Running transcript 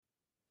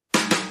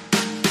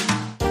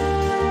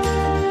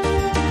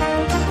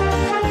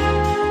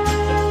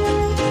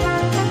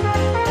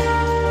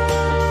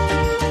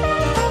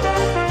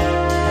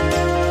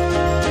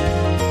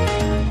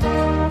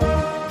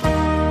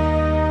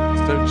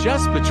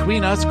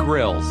Between Us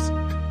Grills.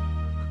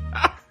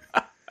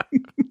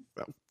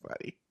 So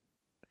funny.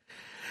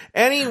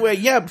 Anyway,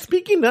 yeah,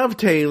 speaking of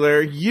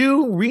Taylor,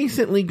 you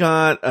recently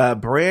got a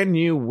brand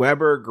new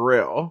Weber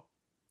grill.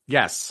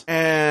 Yes.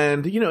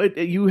 And,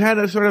 you had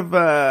a sort of,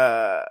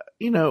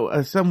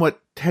 a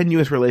somewhat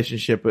tenuous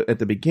relationship at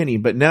the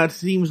beginning, but now it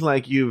seems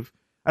like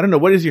I don't know,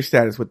 what is your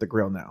status with the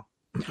grill now?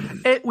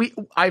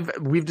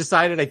 We've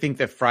decided, I think,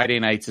 that Friday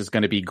nights is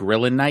going to be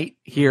grillin' night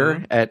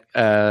here at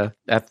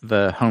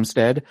the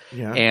homestead.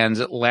 Yeah. And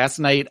last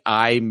night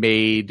I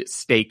made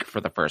steak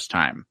for the first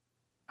time.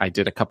 I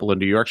did a couple of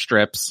New York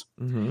strips.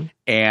 Mm-hmm.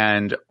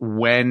 And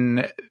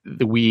when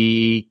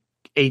we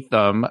ate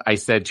them, I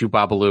said to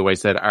Babalu, I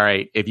said, all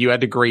right, if you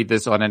had to grade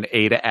this on an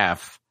A to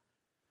F,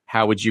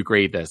 how would you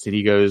grade this? And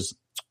he goes,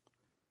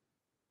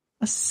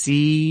 a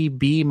C,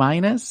 B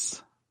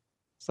minus.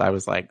 So I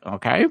was like,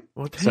 okay.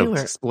 Well, Taylor,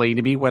 so explain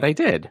to me what I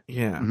did.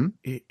 Yeah.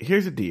 Mm-hmm.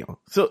 Here's the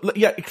deal. So,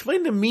 yeah,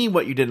 explain to me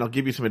what you did, and I'll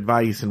give you some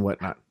advice and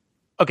whatnot.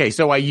 Okay,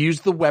 so I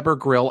used the Weber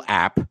Grill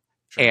app,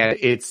 and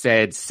it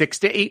said 6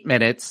 to 8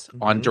 minutes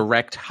on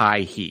direct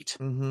high heat.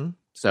 Mm-hmm.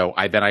 So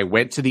I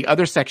went to the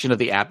other section of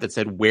the app that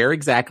said where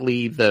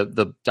exactly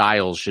the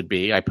dials should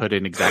be. I put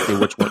in exactly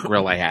which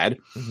grill I had.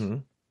 Mm-hmm.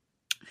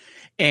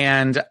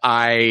 And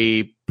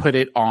I put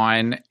it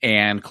on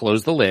and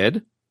closed the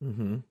lid.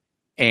 Mm-hmm.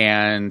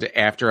 And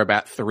after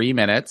about 3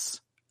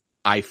 minutes,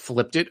 I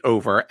flipped it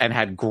over and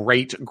had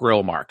great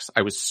grill marks.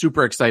 I was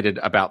super excited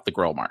about the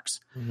grill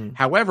marks. Mm-hmm.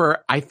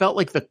 However, I felt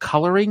like the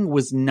coloring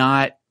was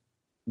not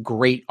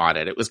great on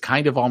it. It was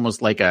kind of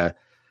almost like a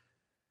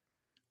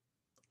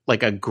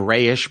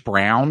grayish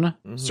brown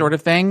sort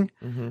of thing.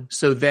 Mm-hmm.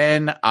 So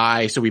then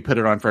we put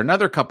it on for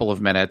another couple of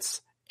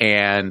minutes.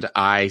 And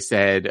I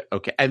said,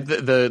 okay. And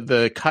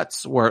the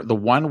cuts were, the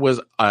one was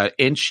an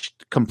inch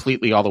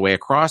completely all the way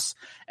across,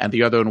 and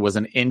the other one was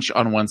an inch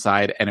on one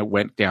side, and it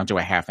went down to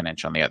a half an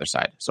inch on the other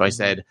side. So I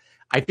said,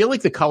 I feel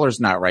like the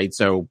color's not right.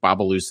 So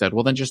Babalu said,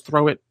 well, then just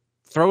throw it,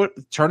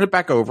 turn it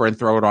back over and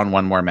throw it on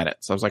 1 more minute.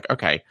 So I was like,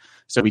 okay.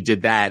 So we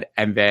did that.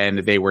 And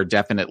then there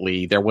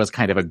was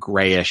kind of a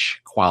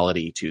grayish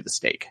quality to the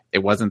steak.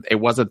 It wasn't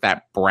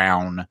that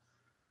brown.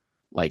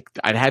 Like,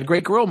 I'd had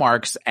great grill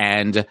marks,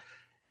 and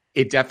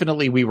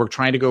we were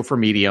trying to go for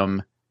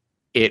medium.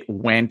 It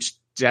went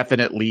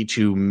definitely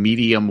to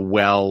medium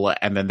well,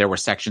 and then there were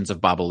sections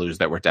of Babalu's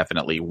that were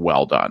definitely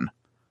well done.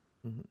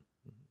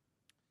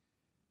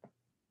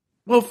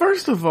 Well,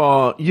 first of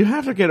all, you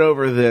have to get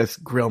over this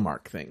grill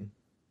mark thing,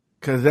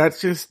 because that's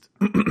just,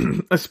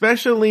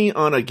 especially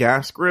on a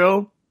gas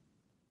grill,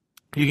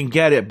 you can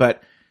get it,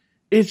 but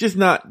it's just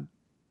not,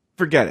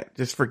 forget it.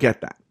 Just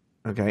forget that.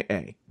 Okay,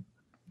 A.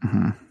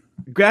 Mm-hmm.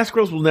 Gas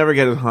grills will never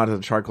get as hot as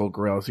a charcoal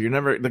grill, so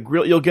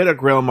you'll get a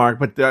grill mark,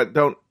 but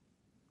don't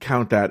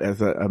count that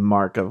as a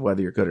mark of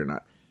whether you're good or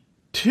not.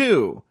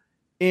 2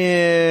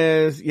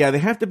 is, they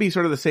have to be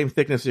sort of the same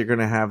thickness, so you're going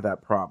to have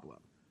that problem.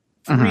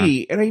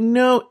 3, and I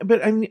know,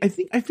 but I mean, I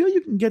feel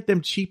you can get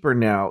them cheaper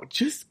now.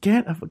 Just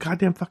get a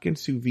goddamn fucking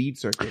sous vide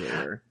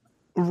circulator.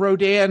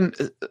 Rodan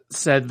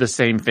said the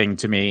same thing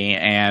to me,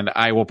 and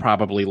I will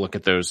probably look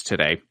at those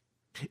today.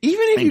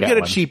 Even if you get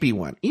a cheapy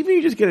one, even if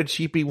you just get a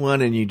cheapy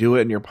one and you do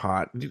it in your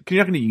pot, you're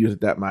not going to use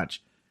it that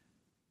much.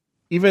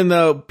 Even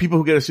though people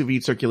who get a sous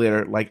vide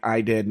circulator, like I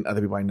did and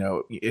other people I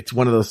know, it's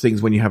one of those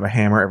things when you have a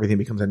hammer, everything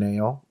becomes a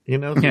nail, So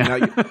now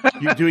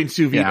you're doing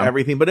sous vide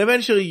everything, but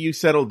eventually you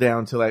settle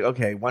down to like,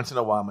 okay, once in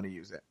a while I'm going to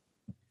use it.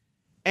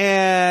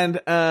 And,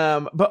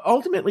 but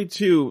ultimately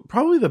too,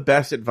 probably the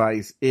best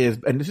advice is,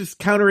 and this is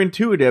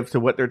counterintuitive to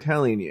what they're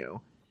telling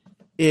you,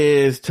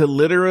 is to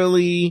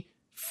literally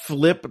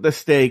flip the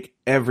steak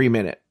every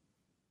minute.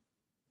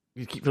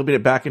 You keep flipping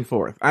it back and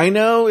forth. I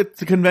know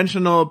it's a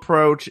conventional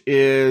approach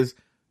is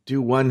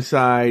do one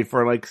side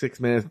for like 6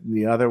 minutes and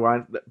the other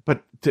one,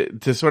 but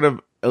to sort of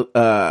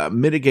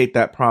mitigate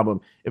that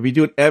problem, if you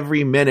do it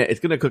every minute, it's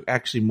going to cook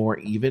actually more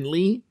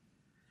evenly,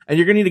 and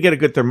you're going to need to get a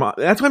good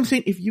thermometer. That's why I'm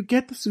saying if you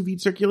get the sous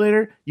vide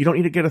circulator, you don't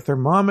need to get a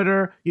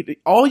thermometer.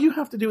 All you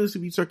have to do with the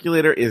sous vide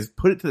circulator is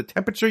put it to the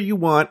temperature you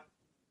want,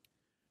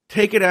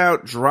 take it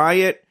out, dry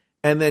it,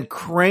 and then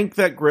crank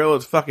that grill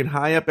as fucking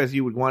high up as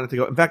you would want it to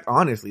go. In fact,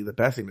 honestly, the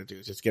best thing to do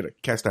is just get a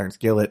cast iron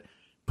skillet,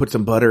 put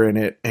some butter in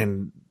it,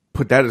 and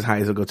put that as high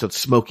as it'll go so it's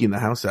smoking the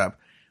house up.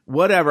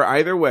 Whatever,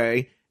 either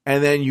way.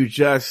 And then you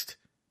just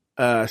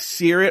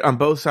sear it on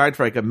both sides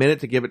for like a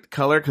minute to give it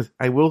color. Because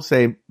I will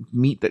say,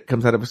 meat that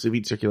comes out of a sous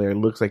vide circulator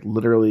looks like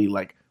literally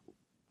like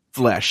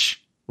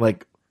flesh,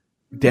 like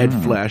dead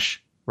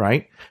flesh,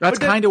 right? That's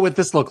kind of what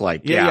this looked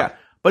like. Yeah.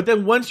 But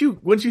then once you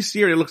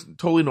sear it, it looks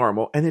totally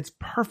normal, and it's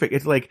perfect.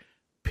 It's like,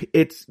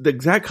 it's the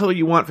exact color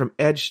you want from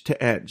edge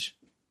to edge.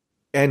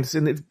 And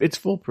it's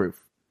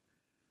foolproof.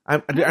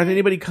 Are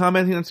anybody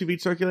commenting on sous vide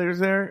circulators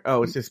there?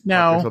 Oh, it's just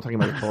no. Still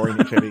talking about boring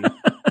HIV.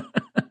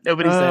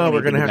 Nobody said anything.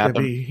 We're gonna have to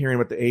them. be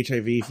hearing about the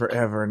HIV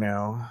forever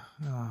now.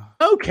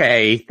 Oh.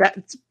 Okay,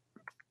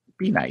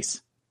 be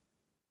nice.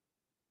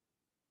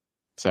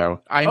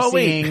 So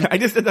wait, I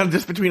just did that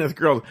just between us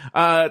girls.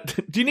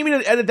 Do you need me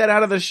to edit that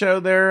out of the show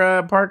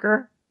there,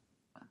 Parker?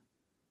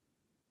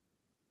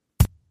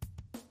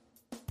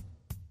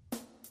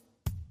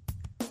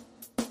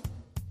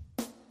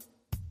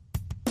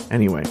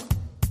 Anyway.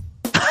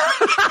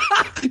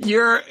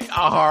 You're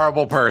a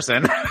horrible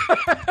person.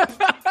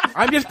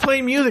 I'm just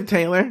playing music,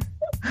 Taylor.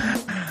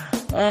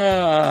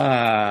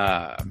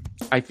 I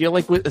feel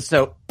like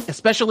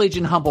Special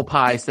Agent Humble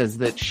Pie says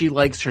that she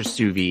likes her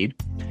sous vide.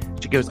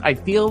 She goes, I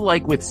feel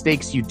like with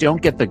steaks, you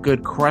don't get the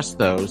good crust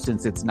though,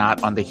 since it's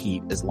not on the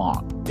heat as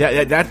long.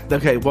 Yeah, that's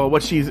okay. Well,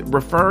 what she's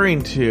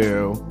referring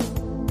to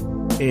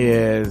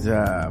is,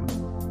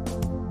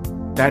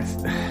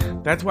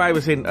 that's why I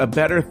was saying a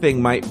better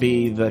thing might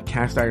be the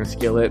cast iron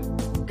skillet.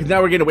 Cause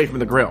now we're getting away from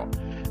the grill.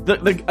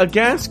 A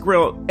gas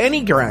grill,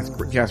 any gas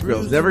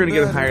grill is never going to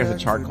get as high as a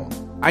charcoal.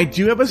 I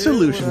do have a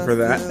solution for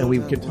that, and we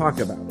can talk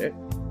about it.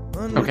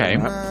 Okay.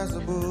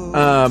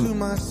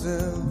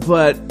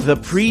 But the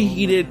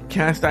preheated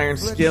cast iron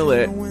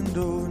skillet.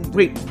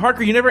 Wait,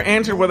 Parker, you never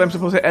answered whether I'm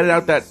supposed to edit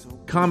out that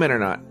comment or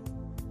not.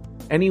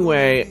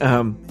 Anyway,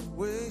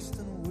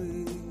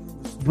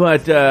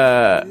 but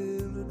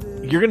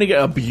you're gonna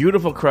get a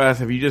beautiful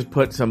crust if you just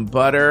put some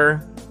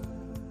butter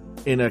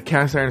in a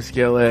cast iron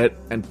skillet,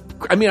 and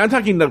I mean, I'm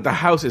talking the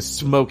house is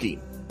smoky.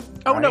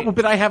 Oh right? No,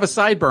 but I have a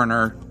side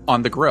burner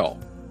on the grill.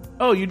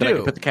 Oh, you do? I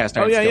can put the cast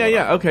iron.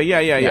 Yeah. Okay,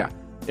 yeah.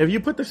 If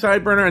you put the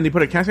side burner and you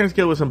put a cast iron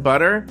skillet with some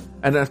butter,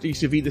 and after you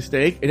sous vide the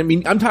steak, and I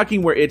mean, I'm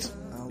talking where it's,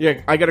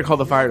 I got to call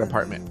the fire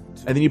department,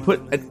 and then you put.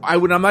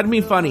 I'm not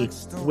being funny.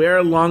 Wear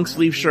a long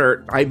sleeve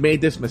shirt. I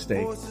made this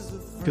mistake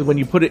because when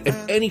you put it,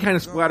 if any kind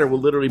of splatter will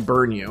literally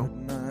burn you.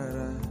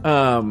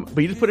 But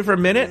you just put it for a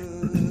minute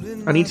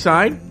on each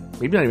side.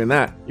 Maybe not even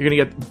that. You're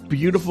gonna get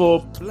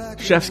beautiful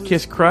chef's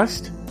kiss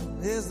crust,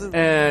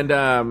 and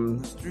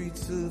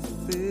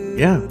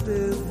yeah.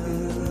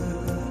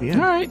 All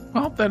right.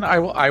 Well, then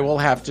I will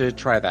have to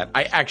try that.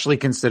 I actually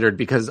considered,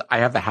 because I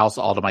have the house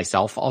all to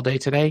myself all day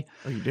today.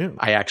 Oh, you do?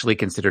 I actually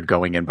considered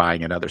going and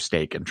buying another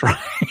steak and trying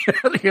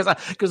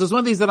because it's one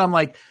of these that I'm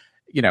like,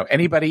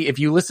 anybody, if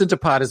you listen to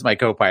Pod as my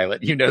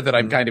co-pilot, you know that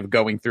I'm kind of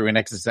going through an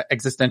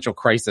existential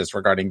crisis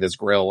regarding this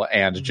grill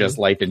and just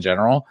life in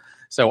general.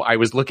 So I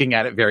was looking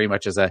at it very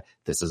much as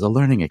this is a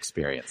learning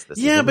experience.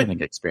 Learning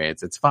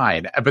experience. It's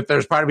fine. But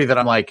there's part of me that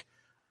I'm like,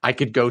 I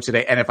could go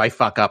today, and if I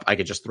fuck up, I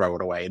could just throw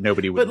it away, and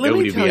nobody would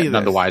be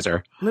none the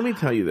wiser. Let me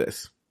tell you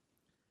this.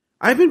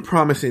 I've been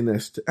promising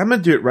this. I'm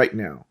going to do it right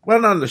now.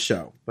 Well, not on the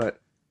show, but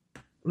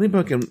let me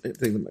book him.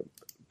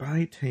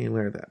 Buy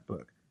Taylor that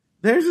book.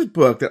 There's this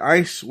book that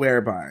I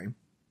swear by,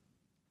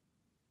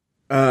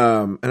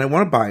 and I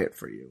want to buy it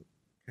for you.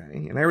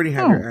 Okay, and I already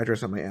have your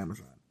address on my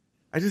Amazon.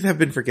 I just have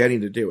been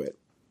forgetting to do it.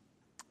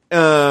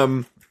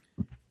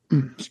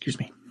 Excuse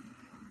me.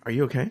 Are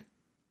you okay?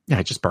 Yeah,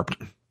 I just burped.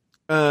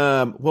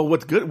 Well,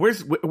 what's good?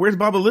 Where's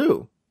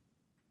Babalu?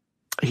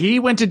 He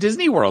went to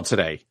Disney World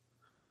today.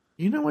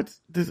 You know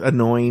what's this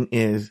annoying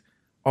is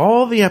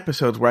all the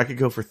episodes where I could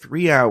go for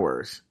 3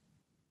 hours.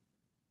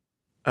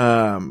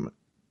 And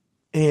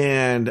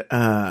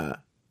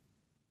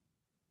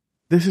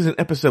this is an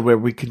episode where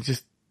we can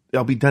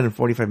I'll be done in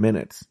 45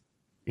 minutes,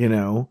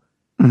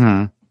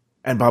 Mm-hmm.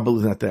 And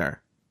Babalu's not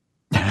there.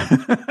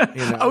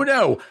 Oh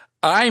no.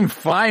 I'm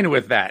fine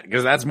with that,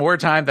 because that's more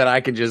time that I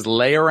can just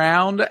lay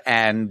around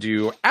and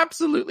do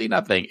absolutely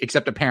nothing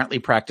except apparently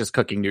practice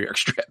cooking New York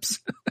strips.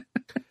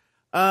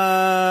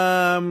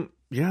 Yeah,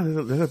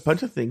 there's a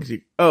bunch of things.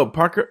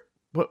 Parker,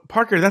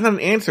 that's not an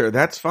answer.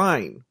 That's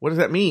fine. What does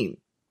that mean?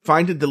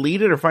 Fine to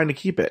delete it or fine to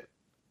keep it?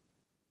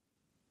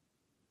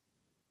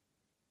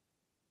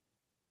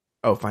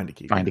 Oh, fine to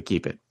keep it. Fine to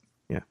keep it.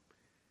 Yeah.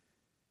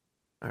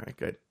 All right,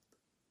 good.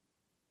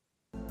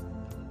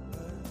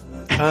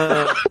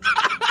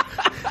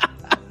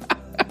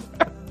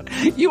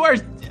 You're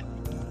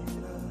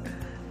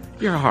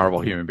a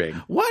horrible human being.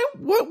 What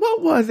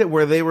was it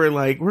where they were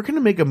like, we're going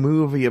to make a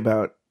movie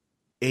about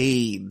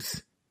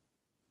AIDS.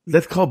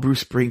 Let's call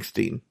Bruce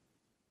Springsteen.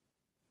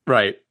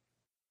 Right.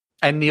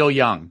 And Neil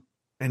Young.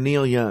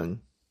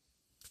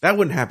 That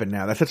wouldn't happen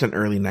now. That's such an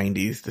early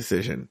 90s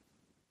decision.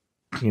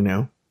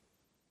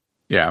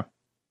 Yeah.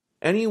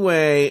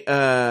 Anyway,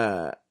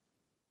 what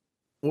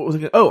was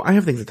it? Oh, I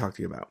have things to talk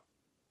to you about.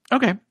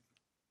 Okay.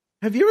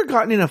 Have you ever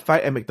gotten in a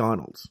fight at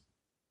McDonald's?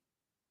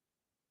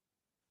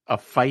 A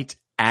fight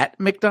at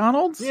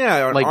McDonald's?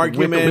 Yeah, or like an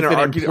argument, or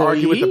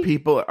argue with the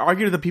people.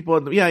 Argue with the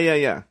people. Yeah.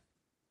 Yes.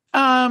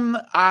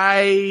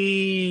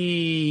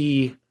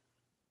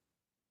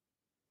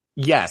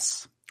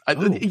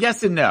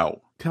 Yes and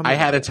no. I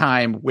had a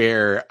time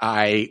where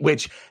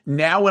which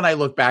now when I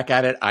look back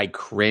at it, I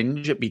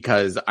cringe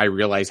because I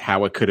realize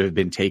how it could have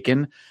been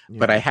taken. Yeah.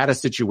 But I had a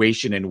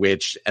situation in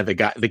which the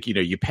guy,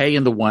 you pay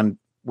in the one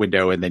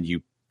window and then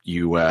you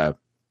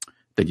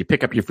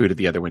pick up your food at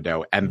the other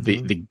window, and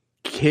the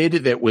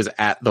kid that was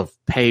at the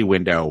pay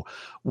window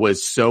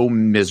was so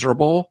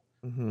miserable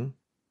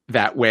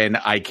that when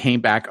I came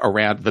back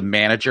around, the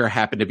manager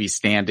happened to be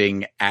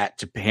standing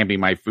to hand me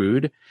my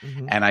food.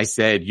 And I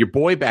said, your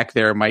boy back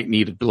there might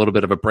need a little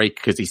bit of a break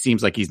because he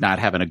seems like he's not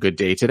having a good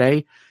day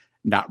today,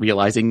 not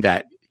realizing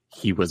that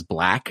he was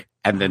black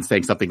and then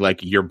saying something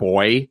like "your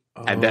boy,"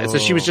 and then, so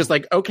she was just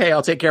like, "Okay,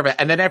 I'll take care of it."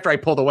 And then after I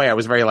pulled away, I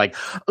was very like,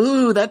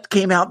 "Ooh, that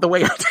came out the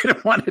way I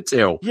didn't want it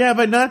to." Yeah,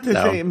 but not to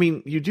say. I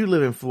mean, you do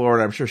live in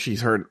Florida. I'm sure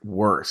she's heard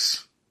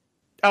worse.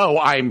 Oh,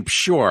 I'm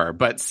sure,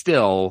 but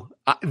still,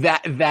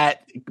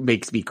 that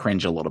makes me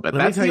cringe a little bit.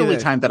 That's the only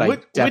time that I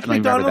definitely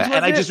remember that,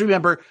 and I just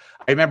remember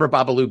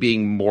Babalu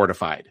being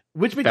mortified.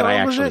 Which McDonald's that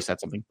I actually was it? said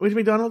something. Which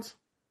McDonald's?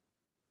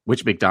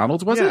 Which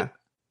McDonald's was it?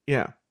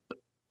 Yeah.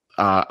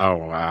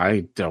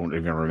 I don't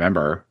even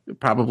remember.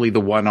 Probably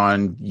the one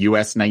on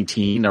US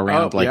 19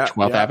 around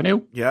 12th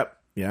Avenue. Yep.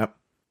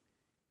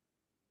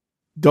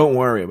 Don't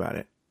worry about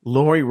it.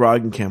 Lori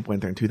Roggenkamp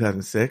went there in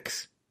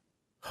 2006.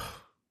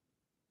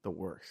 The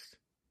worst.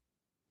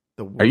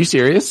 Are you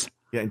serious?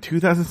 Yeah, in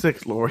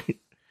 2006, Lori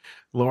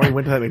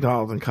went to that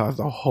McDonald's and caused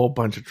a whole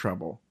bunch of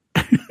trouble.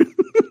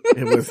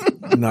 It was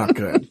not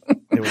good.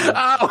 It was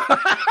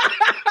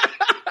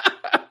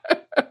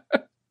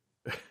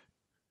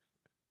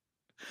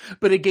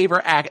But it gave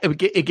her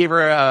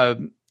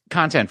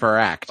content for her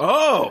act.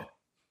 Oh,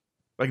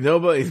 like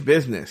nobody's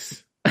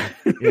business,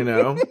 you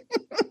know?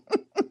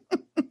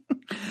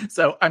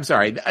 So I'm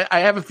sorry.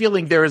 I have a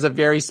feeling there is a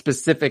very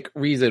specific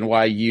reason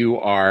why you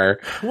are.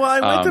 Well,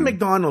 I went to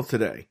McDonald's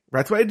today.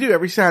 That's what I do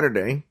every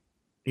Saturday.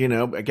 You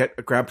know, I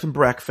grab some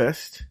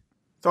breakfast.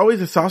 It's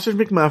always a sausage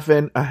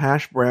McMuffin, a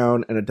hash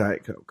brown, and a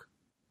Diet Coke.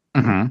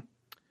 Mm-hmm.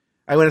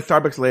 I went to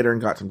Starbucks later and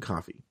got some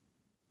coffee.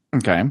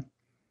 Okay.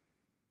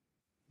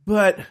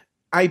 But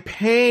I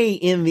pay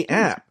in the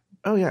app.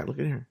 Oh yeah, look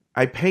at here.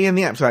 I pay in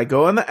the app. So I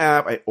go on the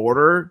app, I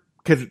order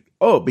because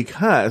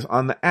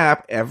on the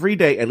app every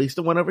day, at least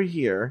the one over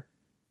here,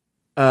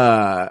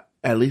 Humble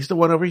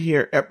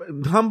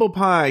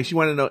Pie, she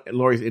wanted to know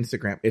Lori's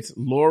Instagram. It's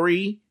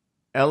Lori,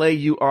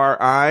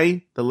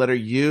 Lauri, the letter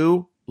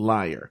U,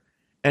 liar.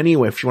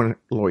 Anyway, if she wanted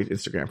Lori's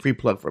Instagram, free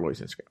plug for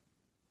Lori's Instagram.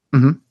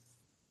 Mm-hmm.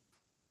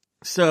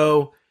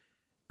 So,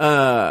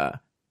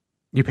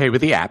 you pay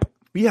with the app.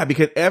 Yeah,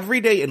 because every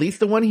day, at least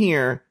the one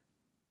here,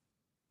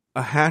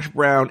 a hash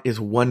brown is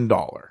 $1.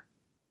 So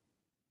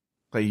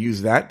I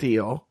use that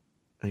deal.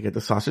 I get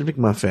the sausage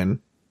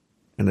McMuffin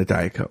and a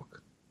Diet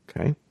Coke.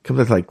 Okay,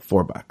 comes out to like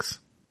 $4,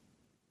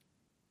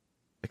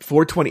 like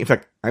 $4.20. In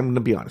fact, I'm going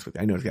to be honest with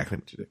you. I know exactly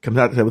what you do. Comes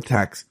out to with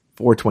tax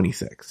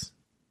 $4.26.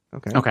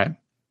 Okay.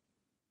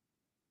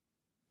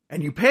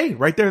 And you pay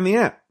right there in the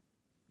app.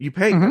 You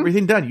pay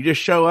everything done. You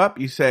just show up.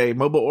 You say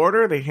mobile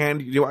order. They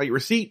hand you out your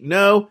receipt.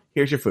 No,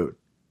 here's your food.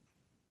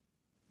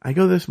 I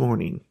go this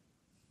morning,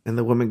 and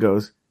the woman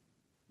goes,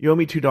 "You owe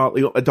me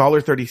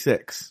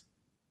 $1.36."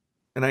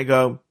 And I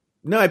go,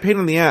 "No, I paid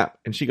on the app."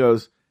 And she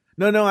goes,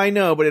 No, I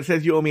know, but it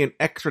says you owe me an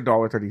extra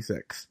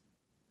 $1.36.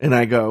 And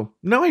I go,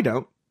 "No, I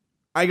don't."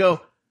 I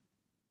go,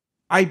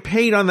 "I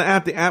paid on the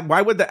app.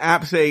 Why would the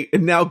app say,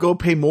 and now go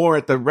pay more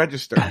at the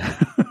register?"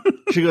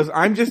 She goes,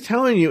 "I'm just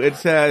telling you, it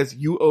says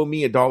you owe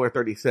me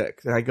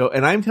 $1.36. And I go,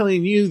 "And I'm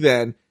telling you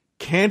then,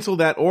 cancel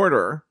that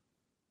order,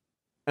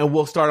 and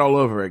we'll start all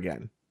over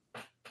again."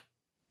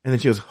 And then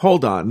she goes,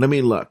 "Hold on, let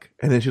me look."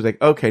 And then she was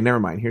like, "Okay, never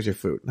mind. Here's your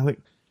food." And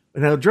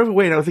and I drove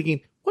away and I was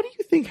thinking, what do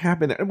you think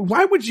happened?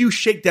 Why would you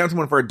shake down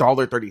someone for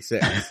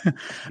 $1.36?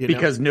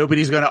 Because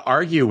nobody's going to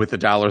argue with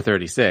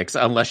 $1.36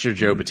 unless you're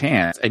Joe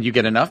Batanz, and you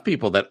get enough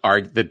people that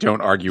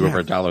don't argue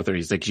over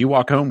 $1.36. You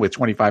walk home with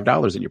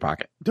 $25 in your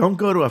pocket. Don't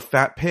go to a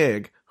fat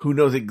pig who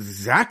knows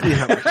exactly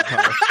how much it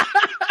costs.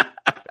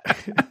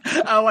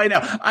 Oh, I know.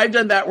 I've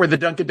done that where the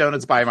Dunkin'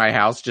 Donuts by my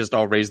house just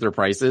all raise their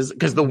prices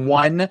because the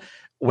one.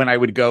 When I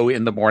would go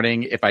in the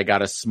morning, if I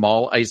got a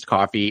small iced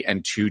coffee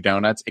and 2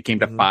 donuts, it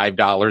came to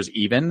 $5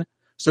 even.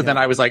 So then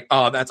I was like,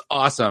 "Oh, that's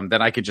awesome."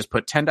 Then I could just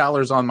put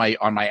 $10 on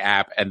my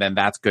app, and then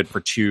that's good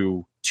for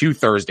two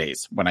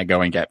Thursdays when I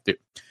go and get food.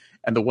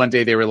 And the one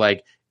day they were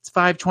like, "It's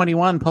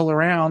 $5.21, pull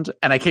around."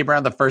 And I came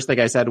around, the first thing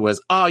I said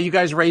was, "Oh, you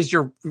guys raised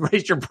your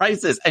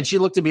prices." And she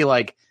looked at me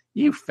like,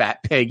 "You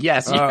fat pig."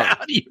 Yes,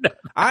 how do you know?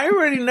 I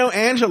already know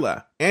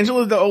Angela.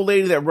 Angela's the old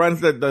lady that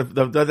runs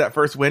does that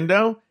first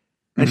window.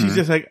 And she's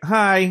just like,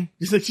 "Hi."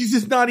 She's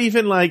just not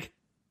even like,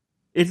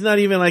 it's not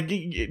even like,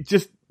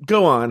 just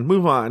go on,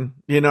 move on.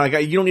 You know,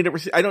 like you don't need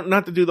to, I don't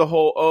have to do the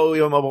whole,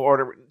 you have a mobile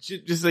order.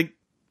 She just like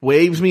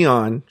waves me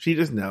on. She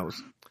just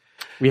knows.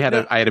 I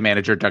had a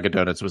manager at Dunkin'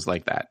 Donuts was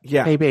like that.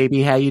 Yeah. "Hey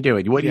baby, how you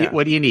doing? What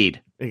do you need?"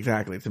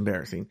 Exactly. It's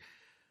embarrassing.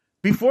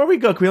 Before we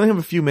go, we only have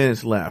a few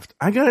minutes left.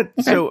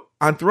 So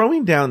on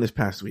Throwing Down this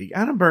past week,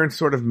 Adam Burns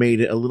sort of made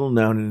it a little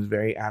known in his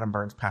very Adam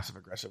Burns passive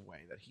aggressive way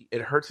that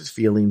it hurts his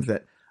feelings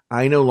that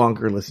I no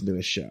longer listen to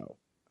his show.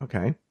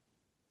 Okay.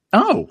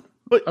 Oh,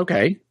 but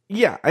okay.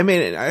 Yeah. I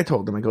mean, I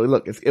told him, I go,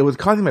 "Look, it was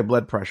causing my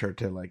blood pressure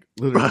to like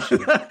literally."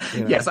 You know?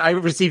 Yes. I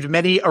received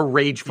many a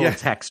rageful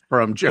text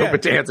from Joe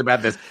Batanz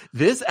about this.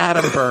 This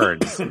Adam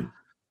Burns.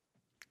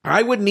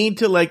 I would need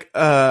to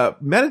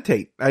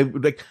meditate.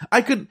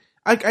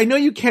 I know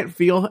you can't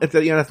feel it.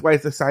 That's why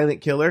it's a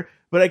silent killer,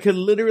 but I could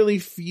literally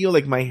feel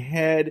like my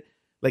head,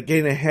 like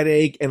getting a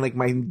headache and like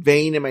my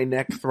vein in my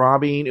neck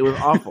throbbing. It was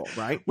awful,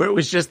 right? Where it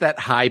was just that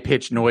high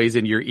pitched noise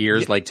in your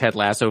ears, like Ted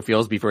Lasso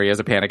feels before he has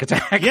a panic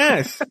attack.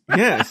 Yes.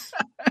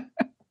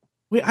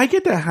 Wait, I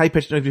get that high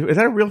pitched noise. Is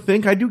that a real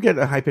thing? I do get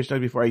a high pitched noise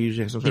before I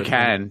usually have some sort You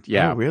can,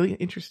 yeah. Oh, really?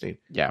 Interesting.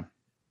 Yeah.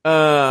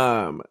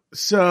 So,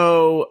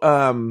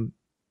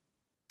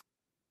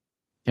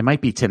 it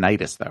might be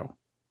tinnitus though.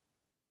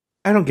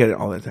 I don't get it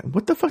all the time.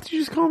 What the fuck did you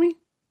just call me?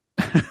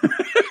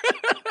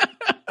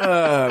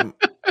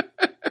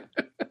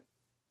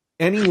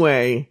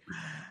 Anyway,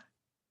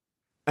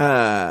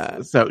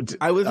 so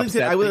I was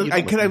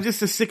I'm just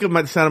sick of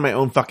the sound of my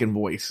own fucking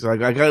voice. So I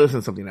gotta listen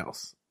to something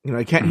else. You know,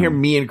 I can't hear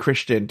me and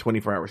Christian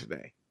 24 hours a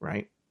day,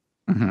 right?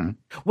 Mm-hmm.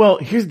 Well,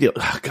 here's the deal.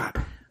 Oh,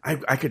 God,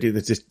 I could do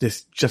this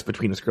just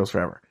between us girls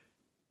forever.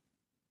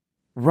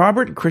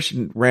 Robert and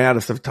Christian ran out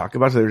of stuff to talk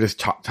about, so they were just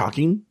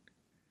talking.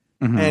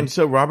 Mm-hmm. And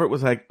so Robert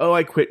was like, "Oh,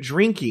 I quit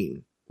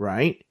drinking,"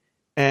 right?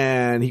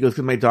 And he goes,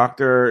 "Because my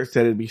doctor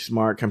said it'd be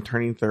smart. I'm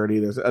turning 30.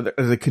 There's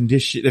a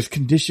condition. There's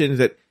conditions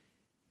that,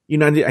 you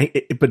know.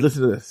 But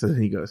listen to this." So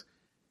he goes,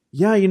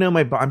 "Yeah, you know,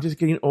 I'm just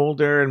getting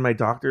older, and my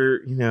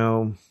doctor, you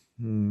know,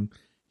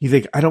 he's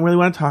like, I don't really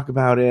want to talk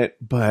about it,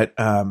 but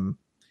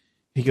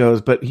he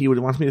goes, but he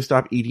wants me to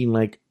stop eating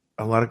like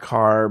a lot of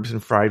carbs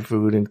and fried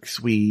food and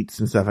sweets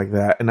and stuff like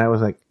that." And I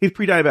was like, "He's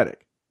pre-diabetic,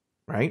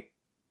 right?"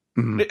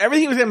 Mm-hmm.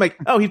 Everything was saying, I'm like,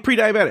 "Oh, he's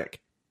pre-diabetic,"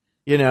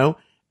 you know.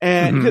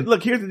 And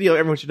look, here's the deal.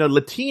 Everyone should know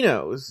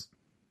Latinos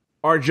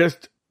are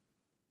just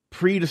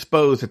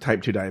predisposed to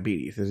type 2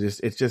 diabetes.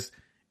 It's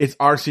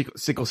our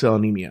sickle cell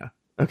anemia.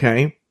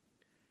 Okay.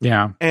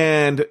 Yeah.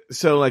 And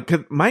so like,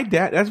 'cause my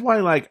dad, that's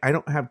why like, I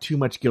don't have too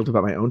much guilt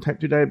about my own type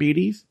 2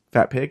 diabetes,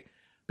 fat pig,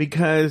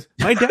 because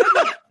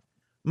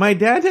my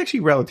dad's actually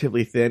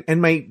relatively thin,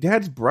 and my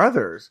dad's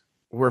brothers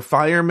were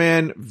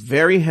firemen,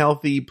 very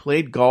healthy,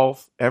 played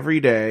golf every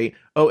day.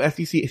 Oh,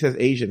 SEC says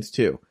Asians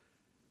too.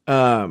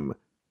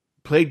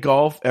 Played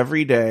golf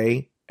every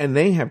day, and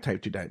they have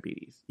type 2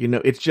 diabetes. You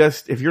know, it's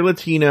just, if you're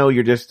Latino,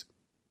 you're just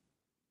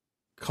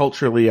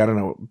culturally, I don't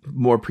know,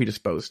 more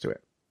predisposed to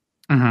it.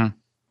 Mm-hmm.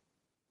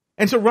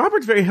 And so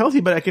Robert's very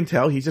healthy, but I can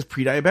tell he's just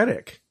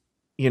pre-diabetic,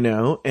 you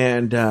know,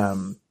 and,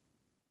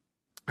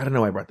 I don't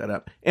know why I brought that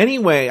up.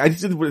 Anyway, I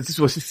just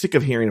was sick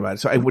of hearing about it.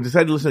 So I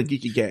decided to listen to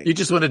Geeky Gay. You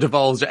just want to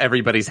divulge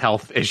everybody's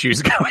health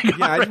issues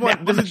going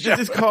on. This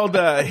is called,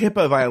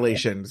 HIPAA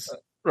violations.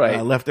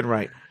 Right. Left and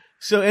right.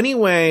 So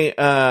anyway,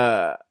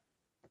 I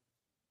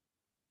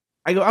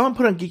go, I'm going to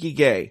put on Geeky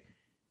Gay.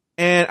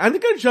 And I'm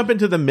going to jump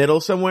into the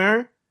middle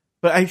somewhere.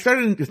 But I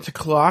started to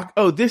clock.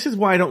 Oh, this is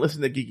why I don't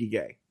listen to Geeky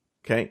Gay.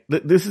 Okay?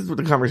 This is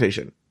the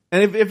conversation.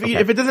 And if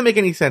it doesn't make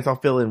any sense, I'll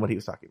fill in what he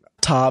was talking about.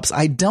 Tops,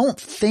 I don't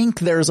think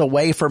there's a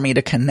way for me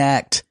to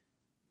connect.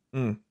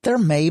 There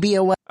may be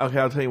a way. Okay,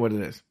 I'll tell you what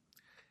it is.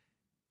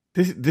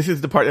 This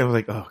is the part that I was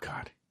like, oh,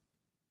 God.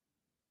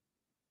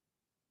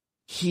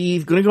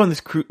 He's going to go on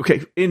this cruise.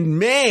 Okay, in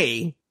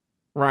May,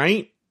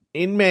 right?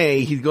 In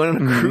May, he's going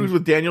on a cruise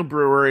with Daniel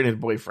Brewer and his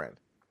boyfriend.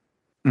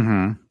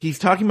 Mm-hmm. He's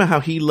talking about how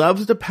he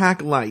loves to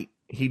pack light.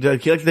 He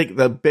likes to take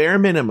the bare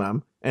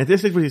minimum. And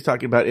this is what he's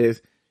talking about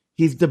is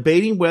he's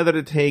debating whether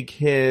to take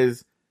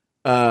his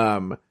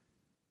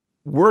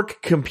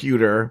work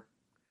computer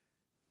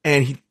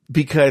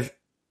because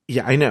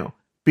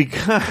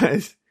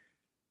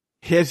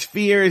his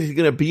fear is he's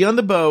going to be on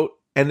the boat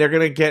and they're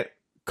going to get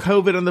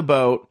COVID on the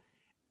boat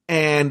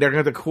and they're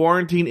going to have to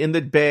quarantine in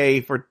the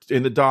bay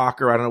in the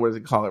dock, or I don't know what they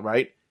call it,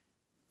 right?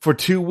 For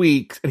 2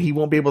 weeks, and he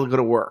won't be able to go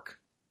to work.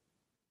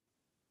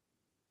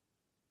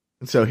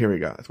 And so here we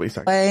go. That's what he's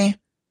talking about.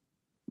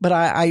 But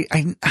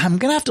I'm going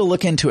to have to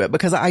look into it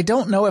because I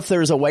don't know if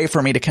there's a way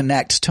for me to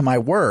connect to my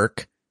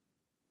work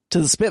to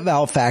the Spit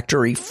Valve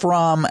factory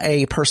from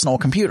a personal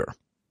computer.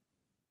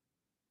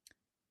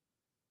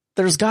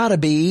 There's gotta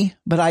be,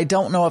 but I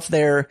don't know if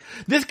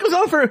this goes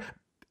on for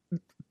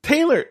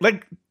Taylor,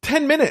 like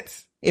 10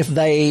 minutes. If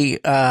they,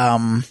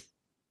 I'm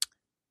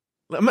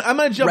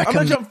gonna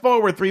jump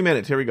forward 3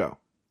 minutes. Here we go.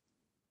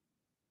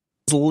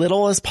 As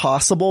little as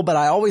possible, but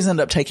I always end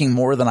up taking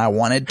more than I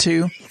wanted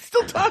to.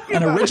 Still talking.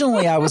 And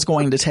originally I was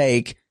going to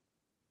take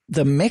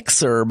the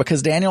mixer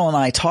because Daniel and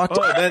I talked.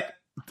 What?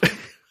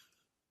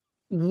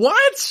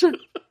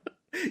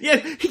 Yeah,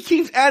 he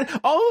keeps adding.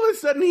 All of a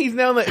sudden, he's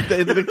now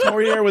the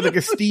Victoria with like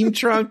a steam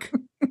trunk.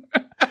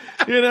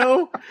 You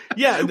know?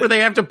 Yeah. Where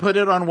they have to put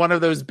it on one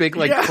of those big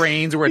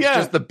cranes where it's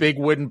just the big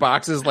wooden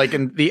boxes like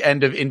in the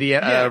end of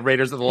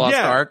Raiders of the Lost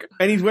Ark.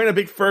 And he's wearing a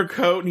big fur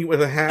coat and he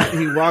with a hat and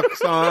he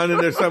walks on and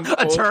there's some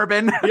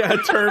turban. Yeah, a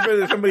turban.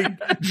 There's somebody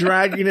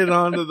dragging it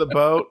onto the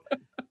boat.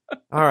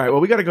 All right.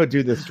 Well, we got to go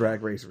do this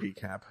drag race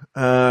recap.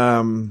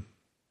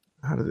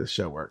 How did this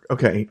show work?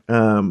 Okay.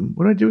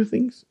 What do I do with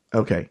things?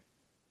 Okay.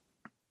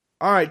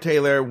 All right,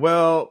 Taylor.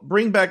 Well,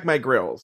 bring back my grills.